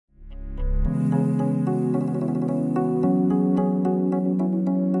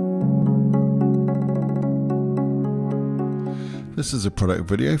This is a product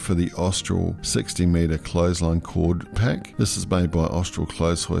video for the Austral 60m Clothesline Cord Pack. This is made by Austral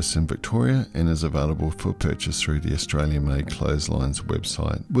Clothes Hoists in Victoria and is available for purchase through the Australian-made Clotheslines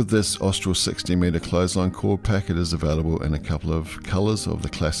website. With this Austral 60m Clothesline Cord Pack, it is available in a couple of colours of the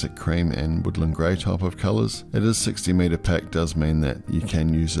classic cream and woodland grey type of colours. It is 60m pack, does mean that you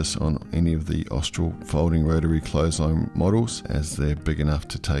can use this on any of the Austral folding rotary clothesline models, as they're big enough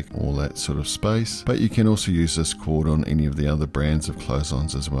to take all that sort of space. But you can also use this cord on any of the other brands of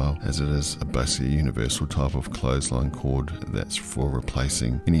clotheslines as well, as it is basically a universal type of clothesline cord that's for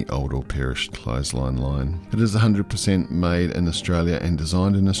replacing any old or perished clothesline line. It is 100% made in Australia and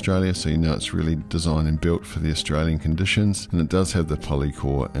designed in Australia, so you know it's really designed and built for the Australian conditions, and it does have the poly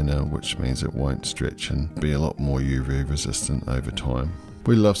core inner, which means it won't stretch and be a lot more UV resistant over time.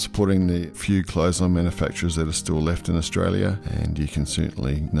 We love supporting the few clothesline manufacturers that are still left in Australia, and you can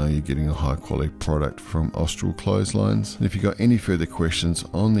certainly know you're getting a high quality product from Austral Clotheslines. And if you've got any further questions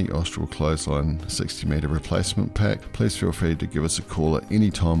on the Austral Clothesline 60m replacement pack, please feel free to give us a call at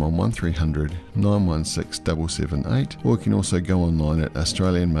any time on 1300 916 778, or you can also go online at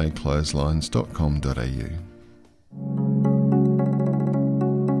australianmadeclotheslines.com.au.